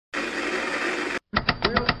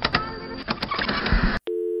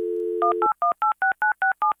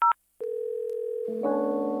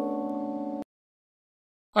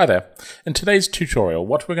Hi there. In today's tutorial,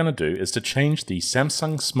 what we're going to do is to change the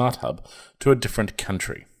Samsung Smart Hub to a different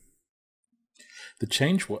country. The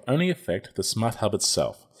change will only affect the Smart Hub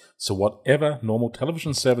itself, so whatever normal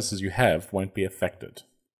television services you have won't be affected.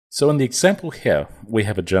 So in the example here, we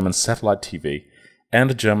have a German satellite TV and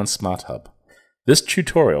a German Smart Hub. This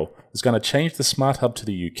tutorial is going to change the Smart Hub to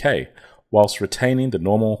the UK whilst retaining the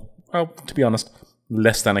normal, well, to be honest,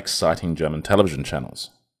 less than exciting German television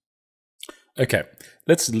channels. Okay,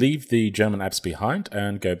 let's leave the German apps behind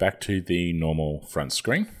and go back to the normal front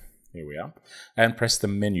screen. Here we are. And press the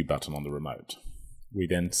menu button on the remote. We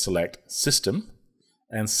then select System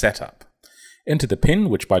and Setup. Enter the PIN,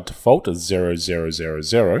 which by default is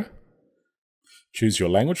 0000. Choose your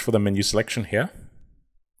language for the menu selection here,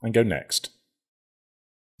 and go Next.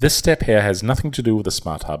 This step here has nothing to do with the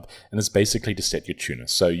Smart Hub and is basically to set your tuner,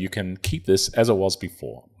 so you can keep this as it was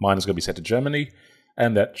before. Mine is going to be set to Germany,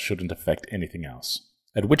 and that shouldn't affect anything else.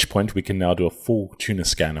 At which point we can now do a full tuner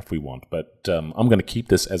scan if we want, but I'm going to keep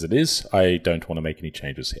this as it is. I don't want to make any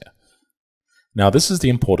changes here. Now this is the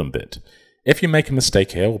important bit. If you make a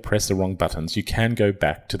mistake here or press the wrong buttons, you can go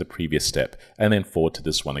back to the previous step and then forward to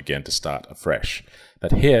this one again to start afresh.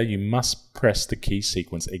 But here you must press the key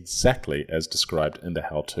sequence exactly as described in the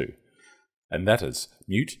how-to. And that is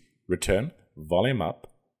mute, return, volume up,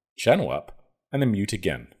 channel up, and then mute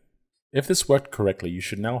again. If this worked correctly, you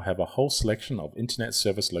should now have a whole selection of internet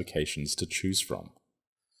service locations to choose from.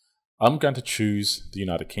 I'm going to choose the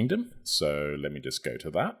United Kingdom, so let me just go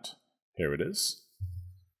to that. Here it is.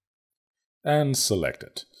 And select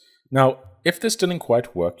it. Now, if this didn't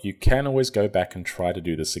quite work, you can always go back and try to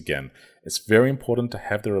do this again. It's very important to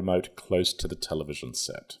have the remote close to the television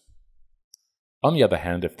set. On the other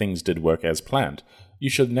hand, if things did work as planned, you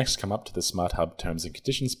should next come up to the Smart Hub Terms and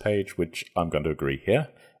Conditions page, which I'm going to agree here,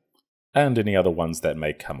 and any other ones that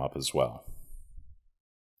may come up as well.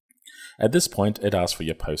 At this point, it asks for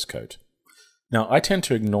your postcode. Now, I tend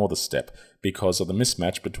to ignore this step because of the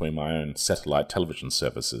mismatch between my own satellite television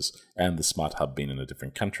services and the Smart Hub being in a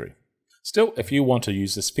different country. Still, if you want to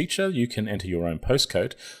use this feature, you can enter your own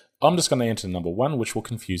postcode. I'm just going to enter number 1, which will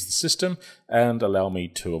confuse the system and allow me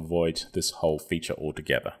to avoid this whole feature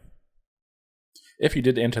altogether. If you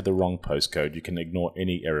did enter the wrong postcode, you can ignore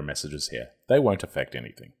any error messages here. They won't affect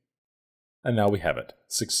anything. And now we have it.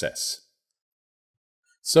 Success.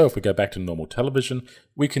 So if we go back to normal television,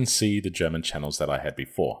 we can see the German channels that I had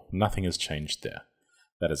before. Nothing has changed there.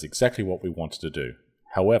 That is exactly what we wanted to do.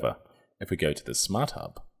 However, if we go to the Smart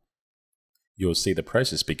Hub, you'll see the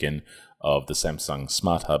process begin of the Samsung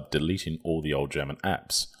Smart Hub deleting all the old German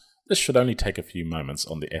apps. This should only take a few moments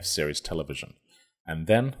on the F-Series television. And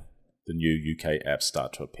then the new UK apps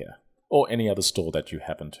start to appear, or any other store that you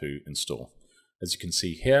happen to install. As you can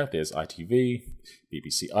see here, there's ITV,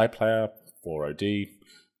 BBC iPlayer, 4OD,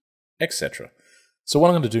 etc. So what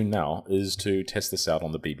I'm going to do now is to test this out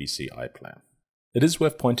on the BBC iPlayer. It is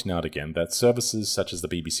worth pointing out again that services such as the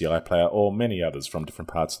BBC iPlayer or many others from different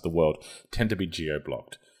parts of the world tend to be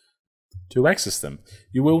geo-blocked. To access them,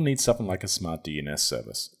 you will need something like a smart DNS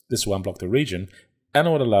service. This will unblock the region and it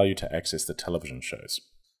will allow you to access the television shows.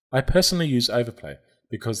 I personally use Overplay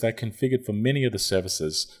because they're configured for many of the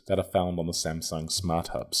services that are found on the Samsung Smart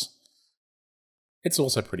Hubs. It's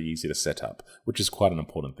also pretty easy to set up, which is quite an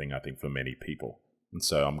important thing I think for many people. And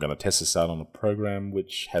so I'm going to test this out on a program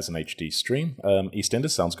which has an HD stream.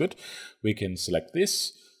 EastEnders sounds good. We can select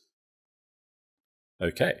this.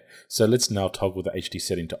 Okay, so let's now toggle the HD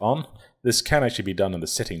setting to on. This can actually be done in the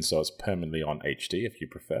settings so it's permanently on HD if you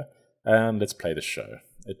prefer. And let's play the show.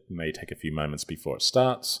 It may take a few moments before it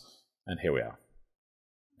starts. And here we are.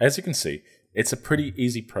 As you can see, it's a pretty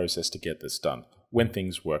easy process to get this done when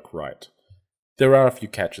things work right. There are a few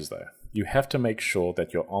catches though. You have to make sure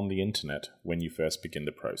that you're on the internet when you first begin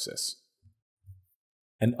the process.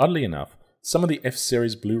 And oddly enough, some of the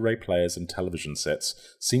F-Series Blu-ray players and television sets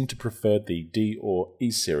seem to prefer the D or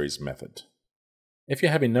E-Series method. If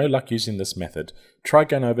you're having no luck using this method, try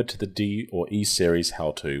going over to the D or E-Series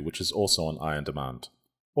how-to, which is also on iOn-Demand.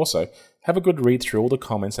 Also, have a good read through all the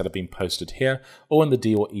comments that have been posted here or in the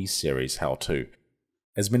D or E-Series how-to,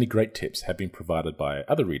 as many great tips have been provided by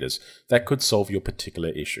other readers that could solve your particular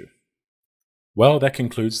issue. Well, that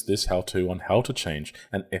concludes this how-to on how to change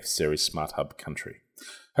an F-Series Smart Hub country.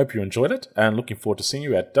 Hope you enjoyed it, and looking forward to seeing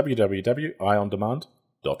you at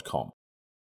www.iondemand.com.